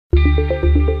Welcome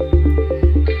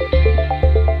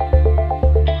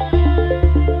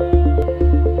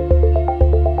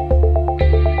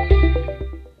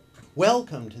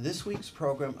to this week's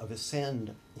program of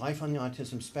Ascend, Life on the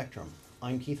Autism Spectrum.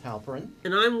 I'm Keith Halperin.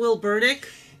 And I'm Will Burnick.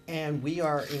 And we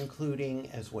are including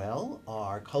as well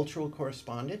our cultural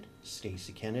correspondent,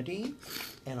 Stacey Kennedy,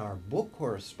 and our book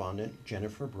correspondent,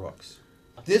 Jennifer Brooks.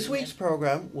 This week's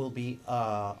program will be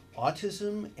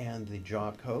Autism and the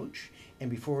Job Coach. And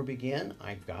before we begin,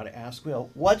 I've got to ask Will,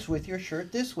 what's with your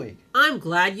shirt this week? I'm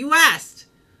glad you asked.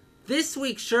 This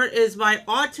week's shirt is my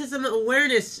autism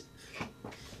awareness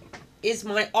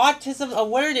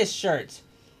shirt.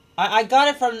 I got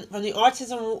it from the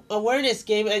autism awareness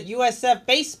game at USF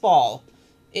baseball.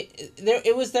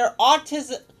 It was their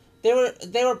autism.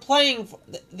 They were playing.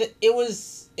 It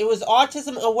was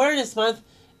Autism Awareness Month,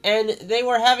 and they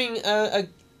were having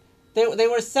they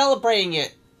were celebrating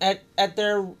it at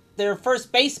their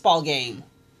first baseball game.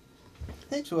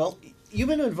 Thanks, Will. You've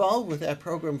been involved with that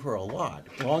program for a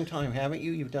long time, haven't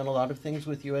you? You've done a lot of things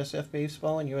with USF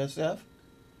baseball and USF.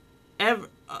 I've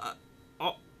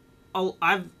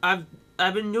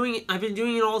been doing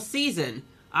it all season.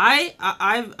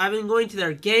 I've been going to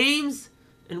their games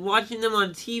and watching them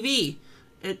on TV,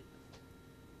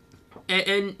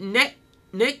 and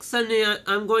next Sunday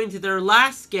I'm going to their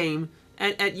last game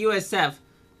at USF.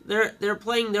 They're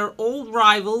playing their old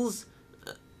rivals,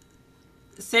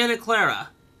 Santa Clara.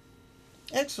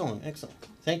 Excellent.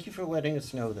 Thank you for letting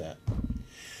us know that.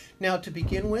 Now, to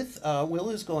begin with,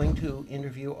 Will is going to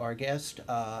interview our guest,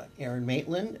 Aryn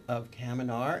Maitland of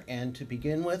Caminar. And to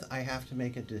begin with, I have to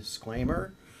make a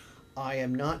disclaimer. I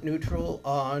am not neutral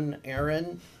on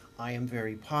Aryn. I am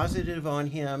very positive on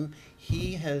him.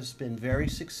 He has been very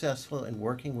successful in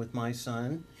working with my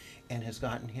son and has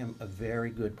gotten him a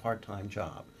very good part-time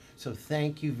job. So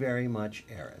thank you very much,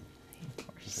 Aryn. Of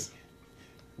course.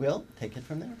 Will, take it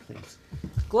from there, please.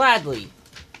 Gladly.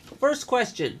 First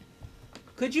question.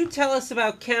 Could you tell us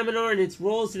about Caminar and its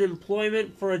roles in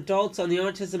employment for adults on the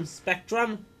autism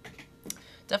spectrum?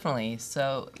 Definitely.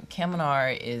 So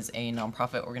Caminar is a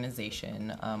nonprofit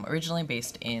organization originally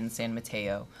based in San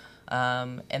Mateo,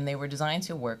 and they were designed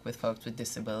to work with folks with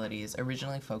disabilities,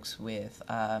 originally folks with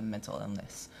mental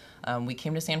illness. We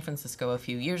came to San Francisco a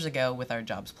few years ago with our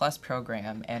Jobs Plus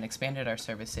program and expanded our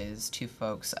services to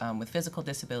folks with physical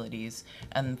disabilities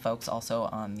and folks also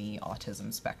on the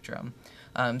autism spectrum.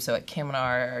 So at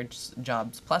Caminar, our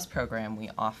Jobs Plus program, we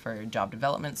offer job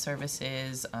development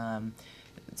services,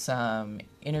 some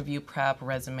interview prep,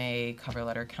 resume, cover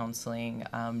letter counseling,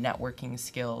 networking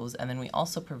skills, and then we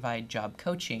also provide job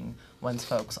coaching once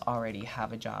folks already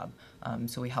have a job.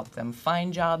 So we help them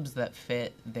find jobs that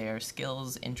fit their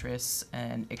skills, interests,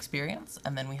 and experience,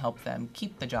 and then we help them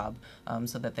keep the job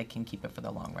so that they can keep it for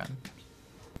the long run.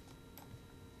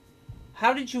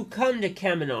 How did you come to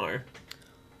Caminar?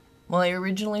 Well, I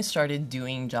originally started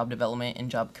doing job development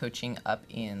and job coaching up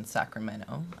in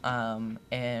Sacramento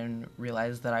and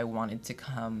realized that I wanted to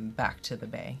come back to the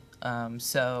Bay.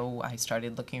 So I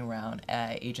started looking around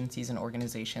at agencies and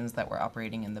organizations that were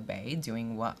operating in the Bay,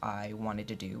 doing what I wanted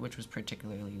to do, which was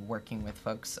particularly working with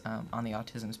folks on the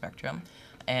autism spectrum,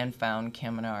 and found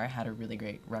Caminar had a really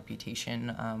great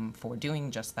reputation for doing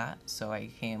just that. So I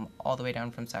came all the way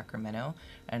down from Sacramento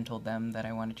and told them that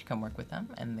I wanted to come work with them,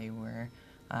 and they were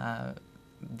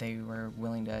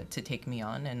willing to take me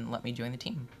on and let me join the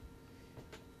team.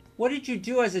 What did you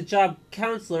do as a job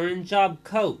counselor and job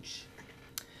coach?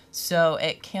 So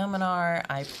at Caminar,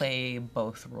 I play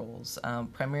both roles.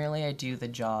 Primarily, I do the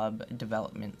job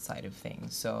development side of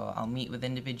things. So I'll meet with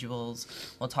individuals,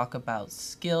 we'll talk about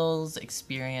skills,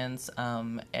 experience,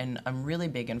 and I'm really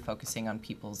big in focusing on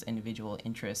people's individual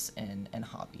interests and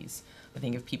hobbies. I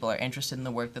think if people are interested in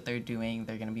the work that they're doing,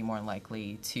 they're going to be more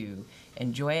likely to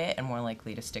enjoy it and more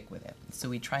likely to stick with it. So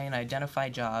we try and identify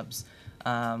jobs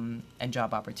and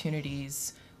job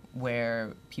opportunities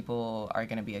where people are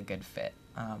going to be a good fit.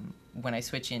 When I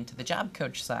switch into the job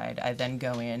coach side, I then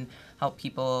go in, help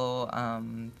people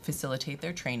facilitate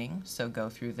their training, so go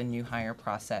through the new hire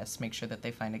process, make sure that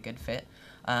they find a good fit.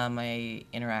 I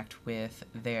interact with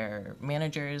their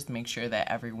managers, make sure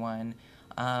that everyone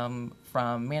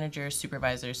from managers,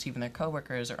 supervisors, to even their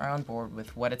coworkers are on board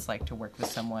with what it's like to work with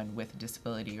someone with a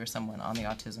disability or someone on the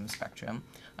autism spectrum,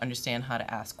 understand how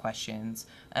to ask questions,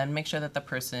 and make sure that the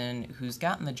person who's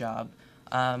gotten the job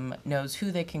knows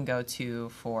who they can go to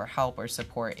for help or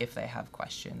support if they have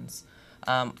questions.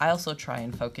 I also try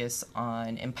and focus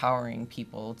on empowering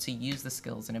people to use the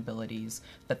skills and abilities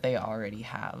that they already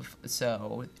have.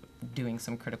 So doing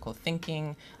some critical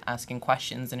thinking, asking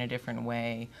questions in a different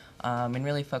way, and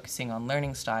really focusing on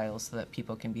learning styles so that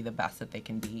people can be the best that they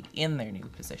can be in their new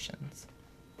positions.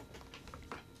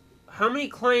 How many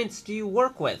clients do you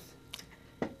work with?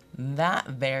 That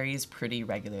varies pretty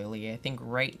regularly. I think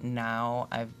right now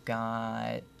I've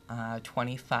got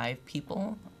 25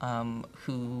 people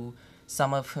who,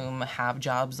 some of whom have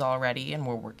jobs already, and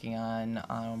we're working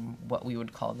on what we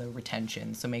would call the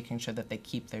retention, so making sure that they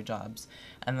keep their jobs.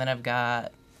 And then I've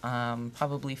got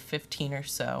probably 15 or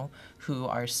so who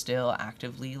are still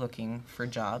actively looking for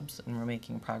jobs, and we're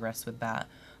making progress with that.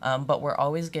 But we're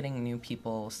always getting new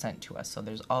people sent to us. So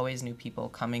there's always new people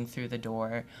coming through the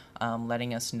door,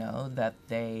 letting us know that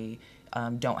they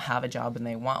don't have a job and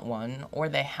they want one, or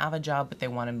they have a job but they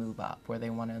want to move up, or they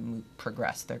want to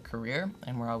progress their career,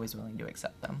 and we're always willing to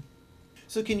accept them.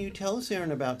 So can you tell us,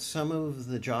 Aryn, about some of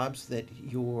the jobs that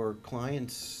your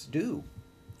clients do?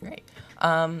 Great.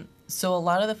 So a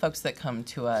lot of the folks that come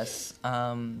to us,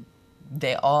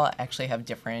 they all actually have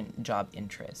different job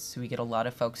interests. So we get a lot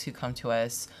of folks who come to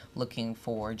us looking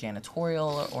for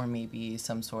janitorial or maybe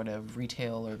some sort of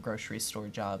retail or grocery store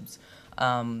jobs.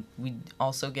 We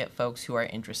also get folks who are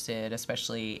interested,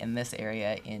 especially in this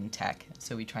area, in tech.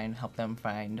 So we try and help them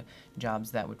find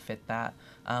jobs that would fit that.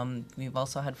 We've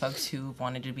also had folks who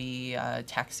wanted to be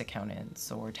tax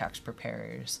accountants or tax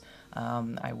preparers.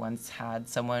 I once had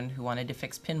someone who wanted to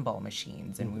fix pinball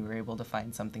machines, and we were able to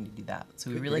find something to do that.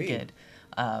 So we really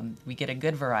get a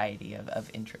good variety of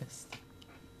interests.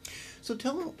 So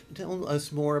tell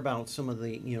us more about some of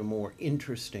the more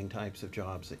interesting types of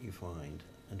jobs that you find.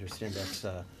 I understand that's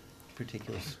a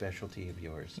particular specialty of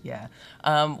yours. Yeah.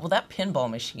 Well, that pinball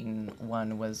machine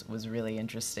one was really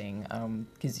interesting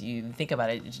because you think about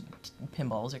it,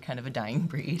 pinballs are kind of a dying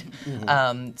breed.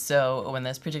 Mm-hmm. So when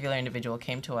this particular individual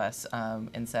came to us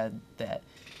and said that,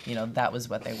 that was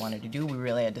what they wanted to do, we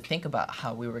really had to think about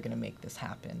how we were going to make this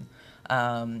happen.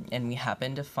 And we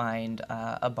happened to find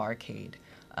a barcade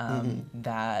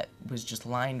that was just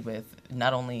lined with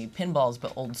not only pinballs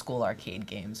but old school arcade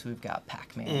games. We've got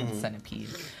Pac-Man and Centipede.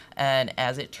 And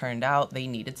as it turned out, they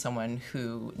needed someone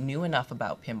who knew enough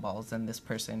about pinballs, and this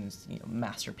person's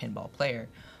master pinball player,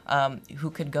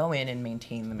 who could go in and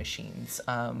maintain the machines.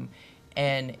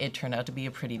 And it turned out to be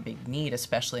a pretty big need,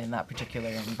 especially in that particular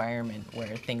environment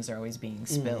where things are always being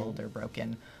spilled or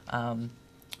broken.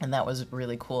 And that was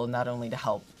really cool, not only to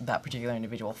help that particular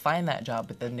individual find that job,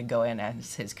 but then to go in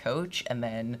as his coach. And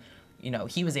then,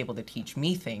 he was able to teach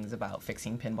me things about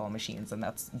fixing pinball machines. And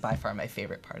that's by far my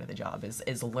favorite part of the job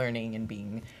is learning and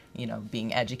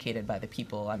being educated by the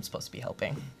people I'm supposed to be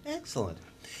helping. Excellent.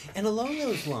 And along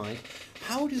those lines,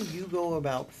 how do you go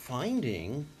about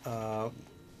finding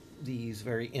these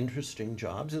very interesting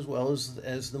jobs as well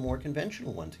as the more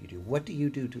conventional ones you do? What do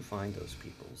you do to find those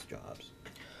people's jobs?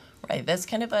 Right, that's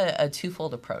kind of a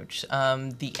twofold approach.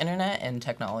 The internet and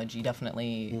technology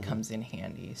definitely comes in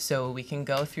handy. So we can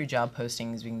go through job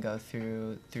postings, we can go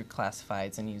through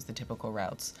classifieds and use the typical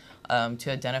routes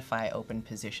to identify open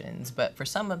positions. But for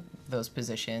some of those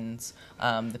positions,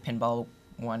 the pinball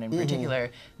one in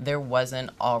particular, there wasn't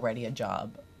already a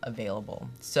job available.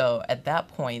 So at that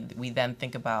point, we then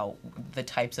think about the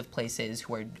types of places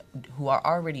who are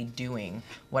already doing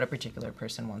what a particular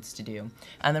person wants to do,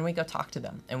 and then we go talk to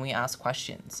them and we ask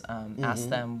questions, ask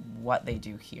them what they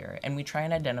do here, and we try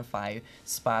and identify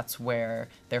spots where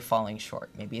they're falling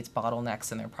short. Maybe it's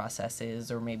bottlenecks in their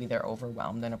processes, or maybe they're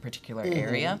overwhelmed in a particular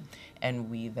area, and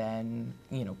we then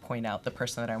point out the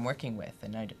person that I'm working with,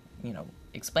 and I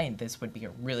explain this would be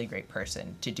a really great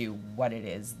person to do what it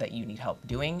is that you need help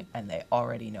doing, and they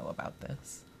already know about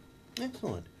this.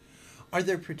 Excellent. Are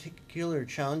there particular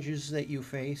challenges that you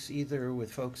face either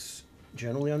with folks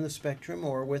generally on the spectrum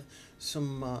or with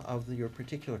some of your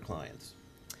particular clients?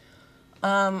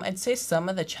 I'd say some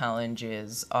of the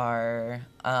challenges are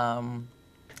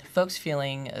folks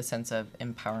feeling a sense of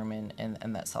empowerment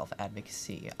and that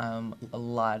self-advocacy. A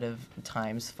lot of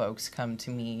times folks come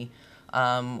to me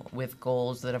with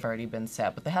goals that have already been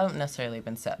set, but they haven't necessarily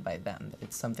been set by them.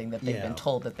 It's something that they've been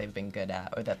told that they've been good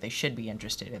at, or that they should be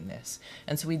interested in this.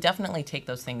 And so we definitely take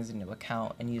those things into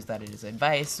account and use that as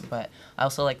advice, but I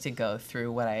also like to go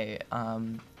through what I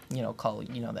call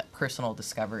that personal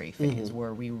discovery phase,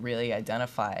 where we really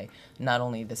identify not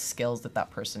only the skills that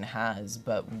person has,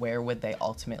 but where would they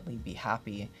ultimately be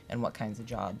happy and what kinds of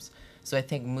jobs. So I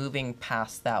think moving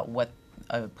past that, what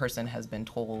a person has been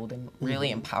told, and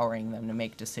really empowering them to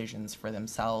make decisions for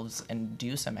themselves and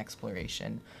do some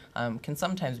exploration can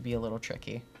sometimes be a little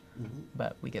tricky.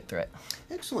 but we get through it.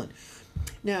 Excellent.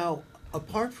 Now,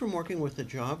 apart from working with a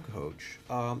job coach,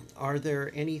 are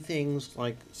there any things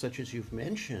like such as you've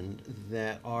mentioned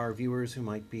that our viewers who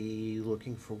might be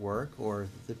looking for work or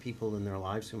the people in their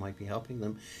lives who might be helping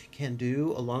them can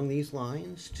do along these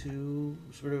lines to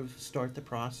sort of start the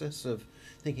process of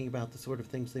thinking about the sort of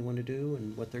things they want to do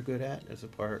and what they're good at as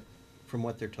apart from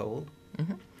what they're told?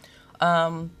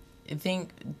 I think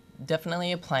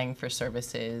definitely applying for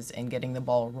services and getting the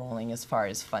ball rolling as far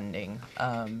as funding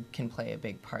can play a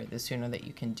big part. The sooner that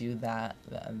you can do that,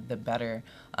 the better,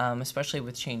 especially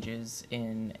with changes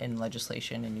in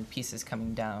legislation and new pieces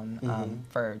coming down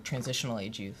for transitional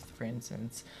age youth, for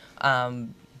instance.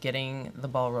 Getting the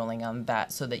ball rolling on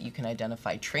that so that you can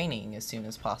identify training as soon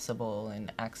as possible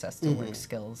and access to work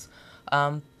skills.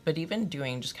 But even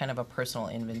doing just kind of a personal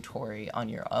inventory on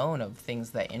your own of things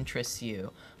that interest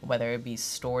you, whether it be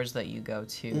stores that you go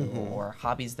to or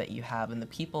hobbies that you have and the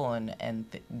people and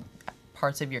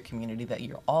parts of your community that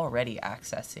you're already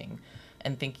accessing,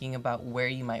 and thinking about where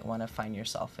you might want to find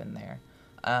yourself in there.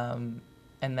 And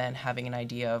then having an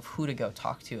idea of who to go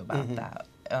talk to about that.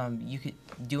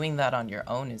 Doing that on your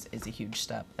own is a huge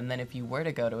step. And then if you were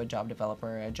to go to a job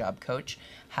developer or a job coach,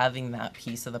 having that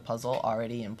piece of the puzzle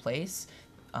already in place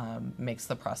makes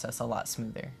the process a lot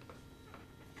smoother.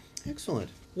 Excellent.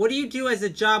 What do you do as a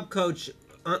job coach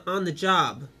on the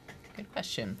job? Good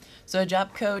question. So a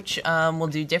job coach will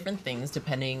do different things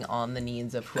depending on the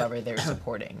needs of whoever they're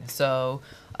supporting. So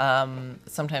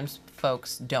sometimes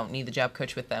folks don't need the job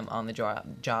coach with them on the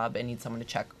job and need someone to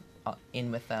check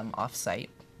in with them off-site.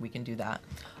 We can do that.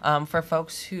 For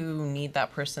folks who need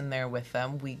that person there with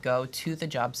them, we go to the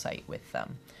job site with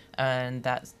them. And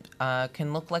that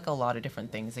can look like a lot of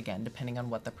different things, again, depending on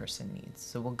what the person needs.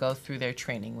 So we'll go through their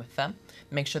training with them,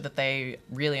 make sure that they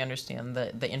really understand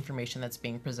the information that's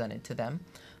being presented to them.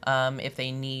 If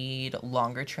they need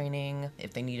longer training,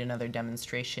 if they need another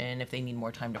demonstration, if they need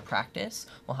more time to practice,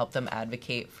 we'll help them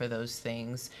advocate for those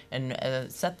things and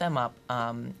set them up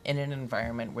in an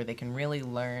environment where they can really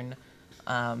learn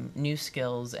new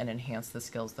skills and enhance the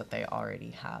skills that they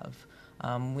already have.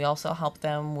 We also help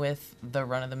them with the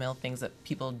run-of-the-mill things that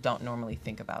people don't normally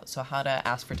think about. So how to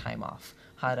ask for time off,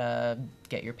 how to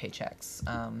get your paychecks,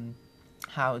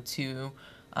 how to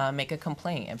make a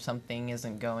complaint if something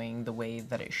isn't going the way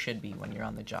that it should be when you're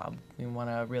on the job. We want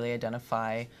to really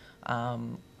identify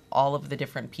all of the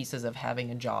different pieces of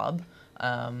having a job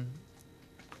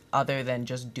other than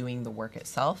just doing the work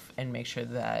itself, and make sure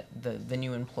that the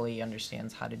new employee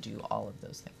understands how to do all of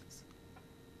those things.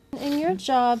 In your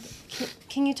job,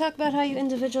 can you talk about how you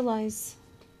individualize?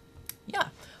 Yeah.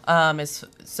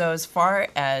 As far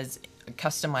as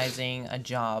customizing a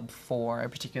job for a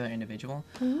particular individual,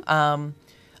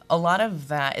 a lot of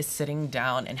that is sitting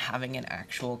down and having an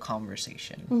actual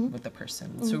conversation with the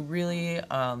person. So really,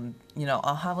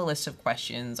 I'll have a list of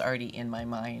questions already in my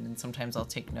mind, and sometimes I'll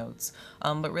take notes.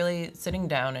 But really sitting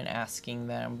down and asking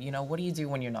them, what do you do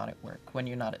when you're not at work, when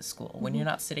you're not at school, when you're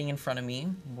not sitting in front of me,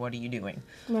 what are you doing?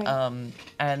 Right.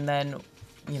 And then,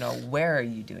 where are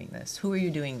you doing this? Who are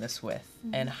you doing this with?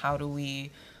 And how do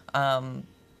we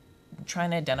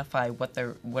trying to identify what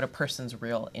a person's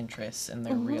real interests and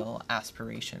their real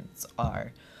aspirations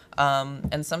are.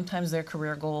 And sometimes their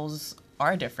career goals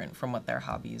are different from what their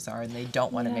hobbies are, and they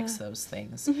don't want to mix those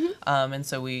things. And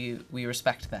so we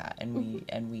respect that,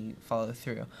 and we follow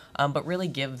through. But really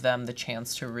give them the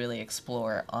chance to really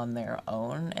explore on their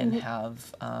own and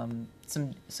have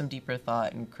some deeper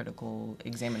thought and critical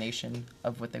examination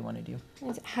of what they want to do.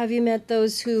 Have you met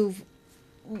those who've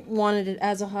wanted it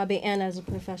as a hobby and as a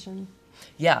profession?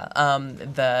 Yeah,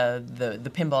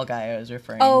 the pinball guy I was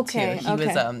referring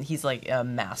to. He's like a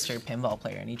master pinball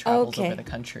player, and he travels over the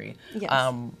country. Yes.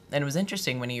 And it was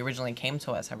interesting when he originally came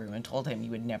to us. Everyone told him he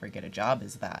would never get a job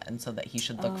as that, and so that he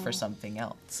should look for something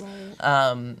else.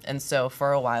 Right. And so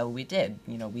for a while we did.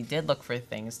 We did look for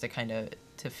things to kind of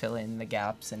to fill in the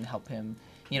gaps and help him,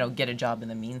 get a job in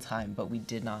the meantime. But we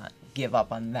did not give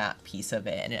up on that piece of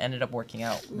it, and it ended up working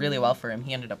out really well for him.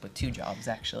 He ended up with 2 jobs,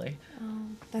 actually. Oh,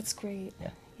 that's great.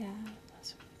 Yeah,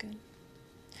 that's really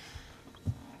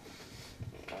good.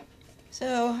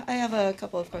 So I have a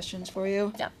couple of questions for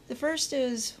you. Yeah. The first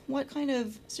is, what kind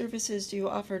of services do you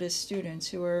offer to students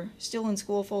who are still in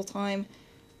school full time,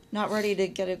 not ready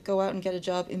to go out and get a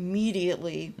job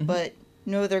immediately, but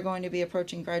know they're going to be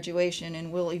approaching graduation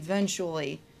and will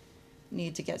eventually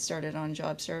need to get started on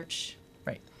job search?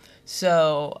 Right.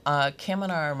 So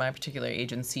Caminar, my particular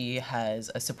agency, has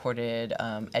a supported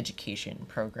education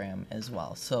program as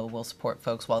well. So we'll support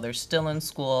folks while they're still in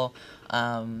school,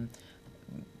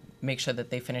 make sure that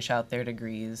they finish out their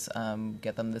degrees,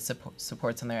 get them the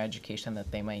supports in their education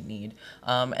that they might need,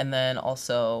 and then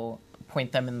also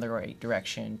point them in the right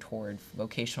direction toward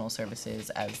vocational services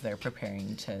as they're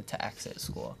preparing to exit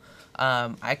school.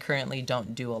 I currently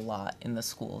don't do a lot in the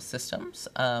school systems,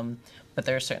 but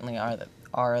there certainly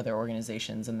are other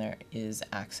organizations, and there is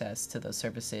access to those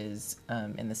services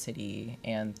in the city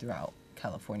and throughout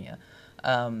California.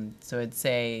 So I'd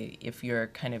say if you're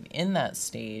kind of in that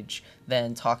stage,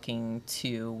 then talking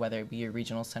to whether it be your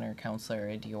regional center counselor,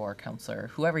 a DOR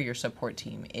counselor, whoever your support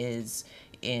team is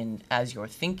as you're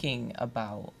thinking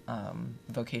about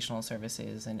vocational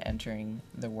services and entering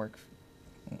the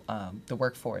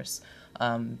workforce,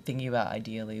 thinking about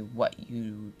ideally what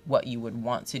you would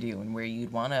want to do and where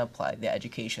you'd want to apply the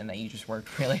education that you just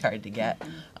worked really hard to get,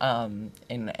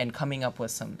 and coming up with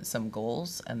some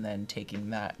goals, and then taking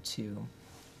that to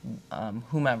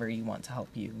whomever you want to help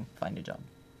you find a job.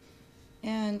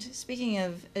 And speaking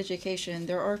of education,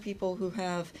 there are people who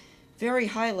have very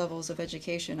high levels of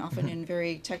education, often in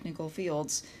very technical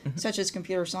fields, such as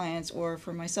computer science, or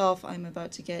for myself, I'm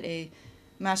about to get a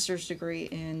master's degree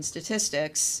in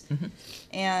statistics.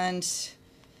 And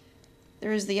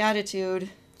there is the attitude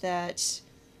that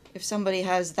if somebody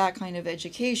has that kind of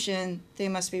education, they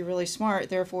must be really smart,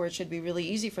 therefore it should be really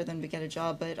easy for them to get a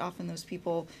job, but often those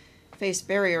people face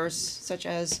barriers such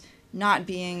as not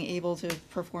being able to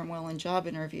perform well in job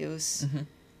interviews.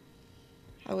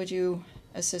 How would you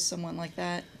assist someone like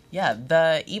that?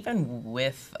 Yeah, even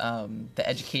with the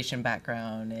education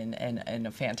background and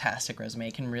a fantastic resume,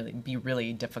 it can really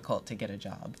be difficult to get a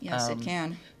job. Yes, it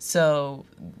can. So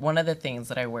one of the things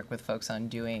that I work with folks on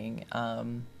doing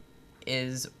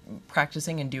is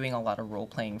practicing and doing a lot of role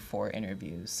playing for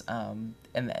interviews, and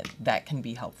that can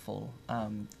be helpful.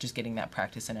 Just getting that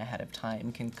practice in ahead of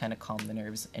time can kind of calm the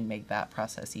nerves and make that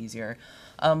process easier.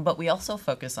 But we also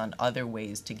focus on other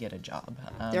ways to get a job.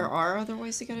 There are other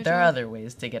ways to get a job? There are other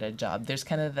ways to get a job. There's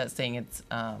kind of that saying, it's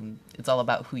all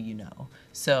about who you know.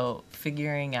 So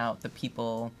figuring out the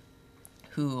people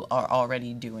who are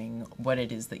already doing what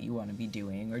it is that you want to be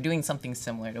doing, or doing something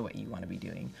similar to what you want to be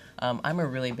doing. I'm a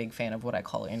really big fan of what I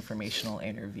call informational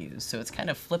interviews. So it's kind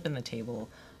of flipping the table,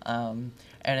 and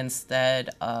instead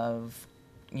of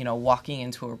walking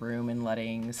into a room and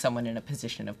letting someone in a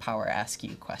position of power ask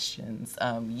you questions,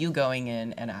 you going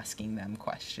in and asking them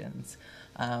questions.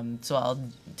 So I'll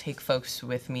take folks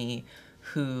with me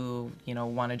who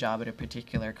want a job at a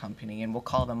particular company, and we'll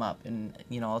call them up, and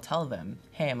I'll tell them,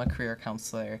 hey, I'm a career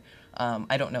counselor,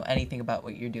 I don't know anything about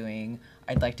what you're doing,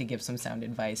 I'd like to give some sound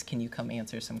advice, can you come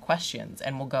answer some questions?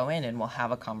 And we'll go in and we'll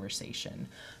have a conversation.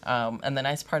 And the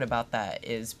nice part about that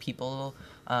is people,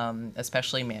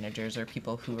 especially managers or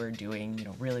people who are doing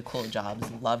really cool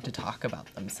jobs, love to talk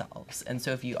about themselves. And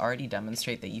so if you already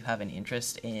demonstrate that you have an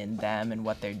interest in them and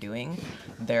what they're doing,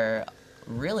 they're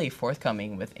really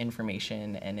forthcoming with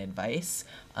information and advice,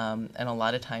 and a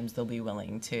lot of times they'll be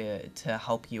willing to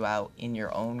help you out in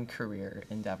your own career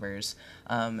endeavors,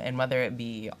 and whether it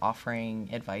be offering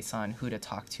advice on who to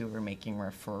talk to or making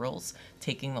referrals,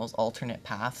 taking those alternate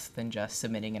paths than just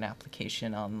submitting an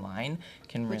application online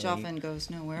can Which often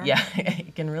goes nowhere. Yeah,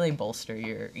 it can really bolster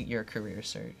your career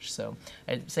search. So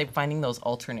I'd say finding those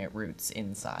alternate routes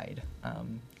inside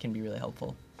can be really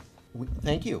helpful.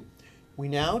 Thank you. We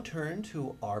now turn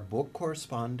to our book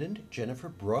correspondent, Jennifer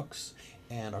Brooks,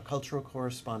 and our cultural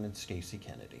correspondent, Stacey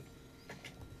Kennedy.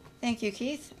 Thank you,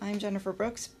 Keith. I'm Jennifer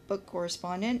Brooks, book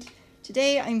correspondent.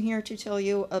 Today I'm here to tell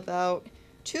you about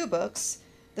two books.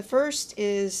 The first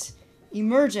is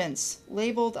Emergence,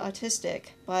 Labeled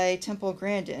Autistic by Temple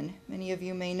Grandin. Many of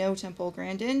you may know Temple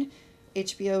Grandin.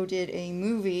 HBO did a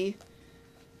movie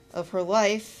of her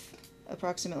life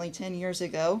approximately 10 years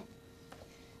ago.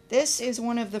 This is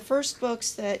one of the first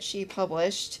books that she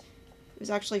published. It was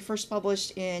actually first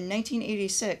published in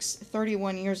 1986,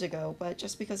 31 years ago, but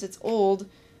just because it's old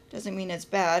doesn't mean it's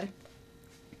bad.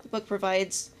 The book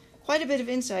provides quite a bit of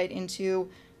insight into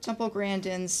Temple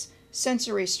Grandin's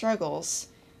sensory struggles.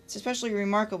 It's especially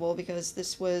remarkable because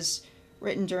this was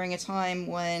written during a time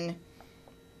when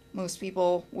most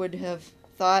people would have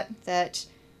thought that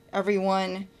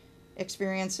everyone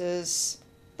experiences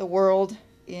the world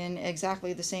in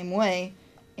exactly the same way,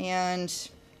 and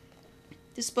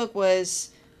this book was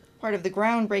part of the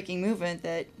groundbreaking movement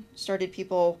that started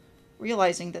people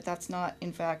realizing that that's not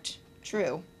in fact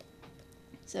true.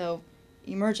 So,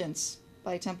 Emergence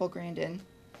by Temple Grandin.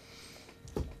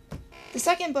 The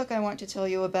second book I want to tell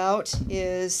you about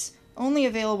is only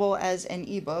available as an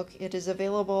ebook. It is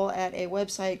available at a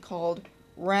website called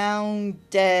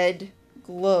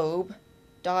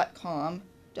rounddeadglobe.com,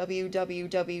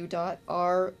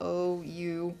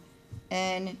 www.rounddeadglobe.com.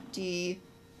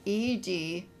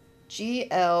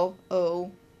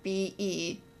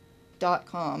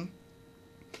 NDEDGLOBE.com.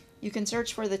 You can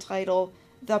search for the title,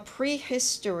 The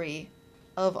Prehistory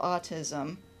of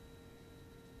Autism.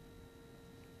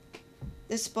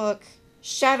 This book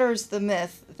shatters the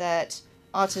myth that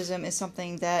autism is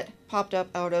something that popped up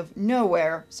out of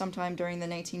nowhere sometime during the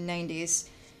 1990s.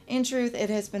 In truth, it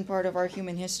has been part of our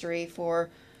human history for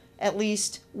at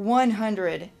least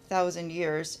 100,000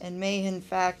 years and may in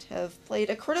fact have played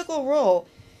a critical role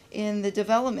in the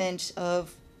development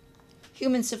of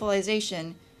human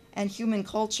civilization and human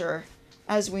culture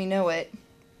as we know it.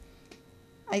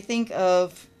 I think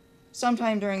of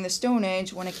sometime during the Stone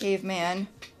Age when a caveman,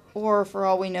 or for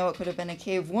all we know it could have been a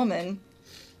cave woman,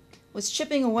 was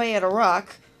chipping away at a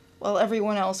rock while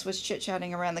everyone else was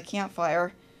chit-chatting around the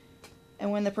campfire.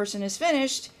 And when the person is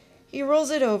finished, he rolls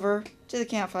it over to the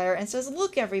campfire and says,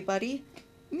 "Look, everybody,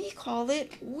 me call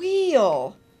it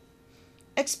wheel,"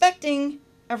 expecting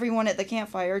everyone at the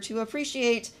campfire to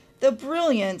appreciate the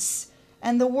brilliance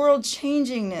and the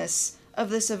world-changingness of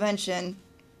this invention,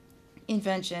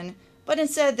 but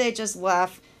instead they just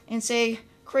laugh and say,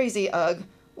 "Crazy Ugg,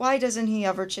 why doesn't he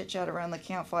ever chit-chat around the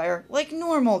campfire like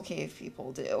normal cave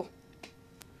people do?"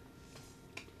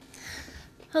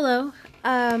 Hello.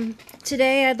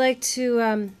 Today I'd like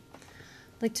to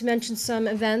mention some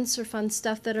events or fun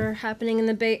stuff that are happening in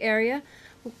the Bay Area.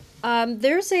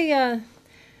 There's a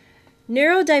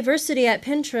neurodiversity at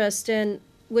Pinterest,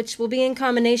 which will be in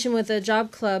combination with a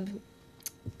job club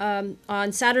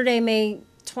on Saturday, May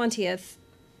 20th.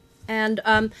 And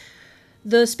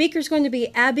the speaker is going to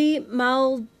be Abby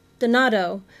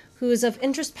Maldonado, who is of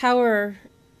Interest Power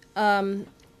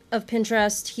of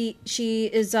Pinterest. She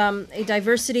is a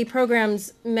diversity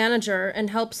programs manager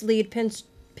and helps lead Pinterest,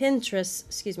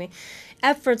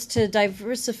 efforts to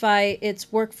diversify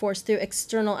its workforce through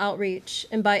external outreach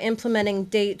and by implementing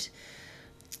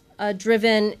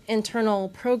data-driven internal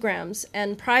programs.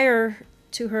 And prior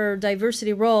to her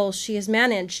diversity role, she has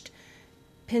managed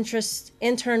Pinterest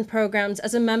intern programs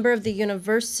as a member of the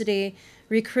university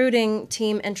recruiting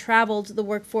team and traveled the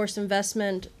workforce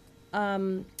investment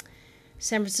San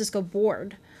Francisco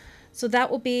board. So that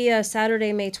will be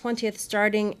Saturday, May 20th,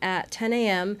 starting at 10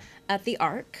 a.m. at the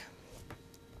Arc.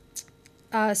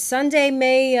 Sunday,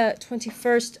 May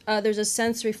 21st, there's a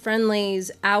Sensory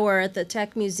Friendlies hour at the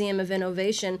Tech Museum of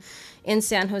Innovation in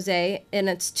San Jose, and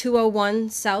it's 201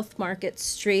 South Market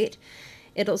Street.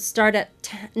 It'll start at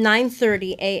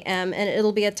 9:30 a.m., and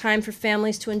it'll be a time for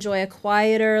families to enjoy a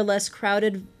quieter, less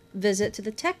crowded visit to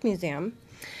the Tech Museum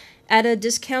at a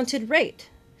discounted rate.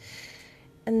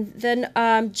 And then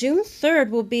June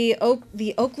 3rd will be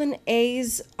the Oakland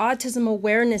A's Autism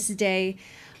Awareness Day,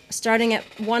 starting at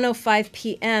 1:05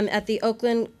 p.m. at the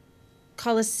Oakland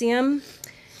Coliseum.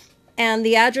 And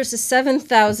the address is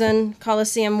 7000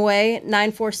 Coliseum Way,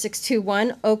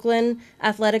 94621, Oakland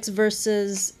Athletics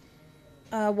versus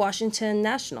Washington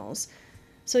Nationals.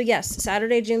 So yes,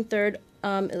 Saturday, June 3rd,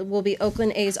 it will be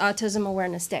Oakland A's Autism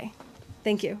Awareness Day.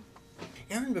 Thank you.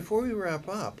 Aryn, before we wrap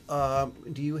up,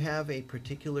 do you have a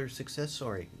particular success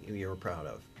story you're proud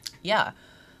of? Yeah.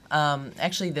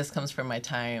 Actually, this comes from my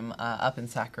time up in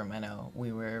Sacramento.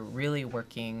 We were really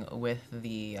working with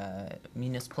the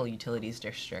municipal utilities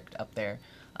district up there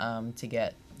to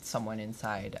get someone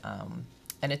inside.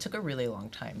 And it took a really long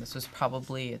time. This was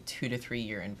probably a 2 to 3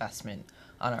 year investment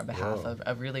on our behalf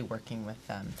of really working with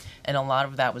them. And a lot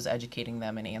of that was educating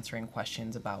them and answering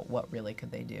questions about what really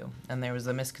could they do. And there was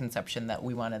a misconception that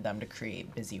we wanted them to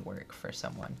create busy work for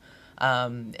someone.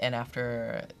 And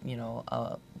after,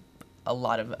 a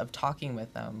lot of talking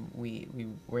with them, we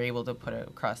were able to put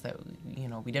across that,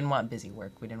 we didn't want busy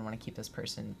work. We didn't want to keep this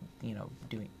person,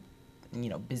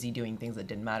 busy doing things that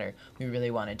didn't matter. We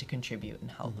really wanted to contribute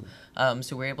and help. Mm-hmm.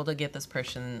 So we were able to get this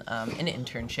person an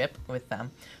internship with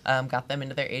them, got them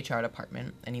into their HR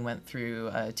department, and he went through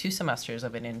 2 semesters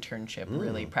of an internship,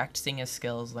 really practicing his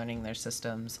skills, learning their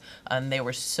systems. And they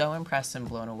were so impressed and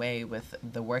blown away with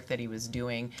the work that he was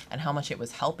doing and how much it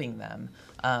was helping them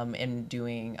in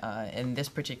doing, in this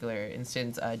particular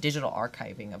instance, digital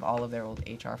archiving of all of their old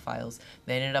HR files.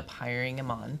 They ended up hiring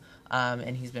him on.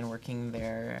 And he's been working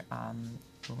there,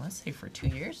 let's say for 2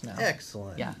 years now.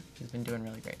 Excellent. Yeah, he's been doing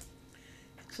really great.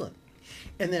 Excellent.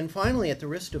 And then finally, at the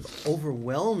risk of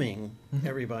overwhelming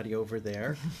everybody over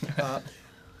there,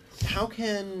 how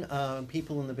can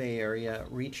people in the Bay Area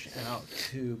reach out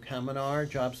to Caminar,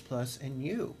 Jobs Plus, and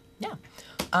you? Yeah.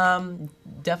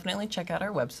 Definitely check out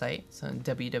our website. So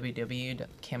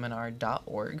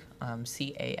www.caminar.org,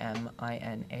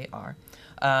 Caminar.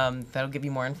 That'll give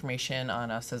you more information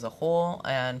on us as a whole,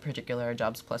 and particularly our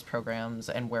Jobs Plus programs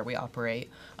and where we operate.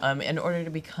 In order to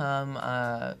become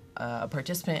a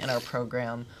participant in our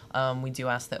program, we do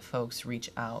ask that folks reach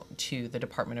out to the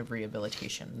Department of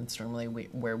Rehabilitation. It's normally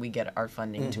where we get our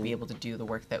funding to be able to do the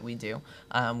work that we do.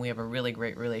 We have a really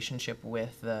great relationship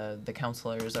with the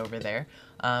counselors over there.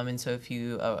 And so if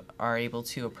you are able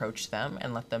to approach them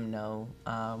and let them know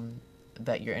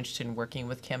that you're interested in working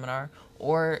with Caminar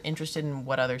or interested in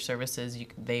what other services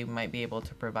they might be able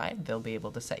to provide, they'll be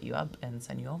able to set you up and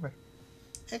send you over.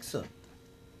 Excellent.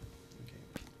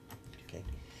 Okay.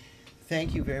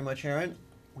 Thank you very much, Aryn.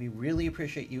 We really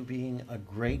appreciate you being a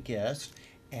great guest,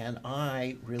 and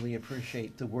I really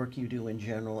appreciate the work you do in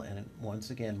general, and once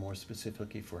again, more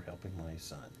specifically for helping my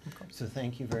son. So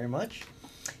thank you very much.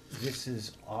 This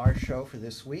is our show for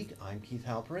this week. I'm Keith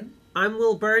Halperin. I'm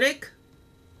Will Burdick.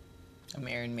 I'm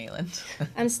Aryn Maitland.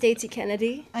 I'm Stacey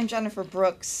Kennedy. I'm Jennifer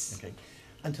Brooks. Okay.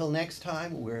 Until next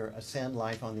time, we're Ascend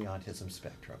Life on the Autism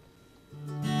Spectrum.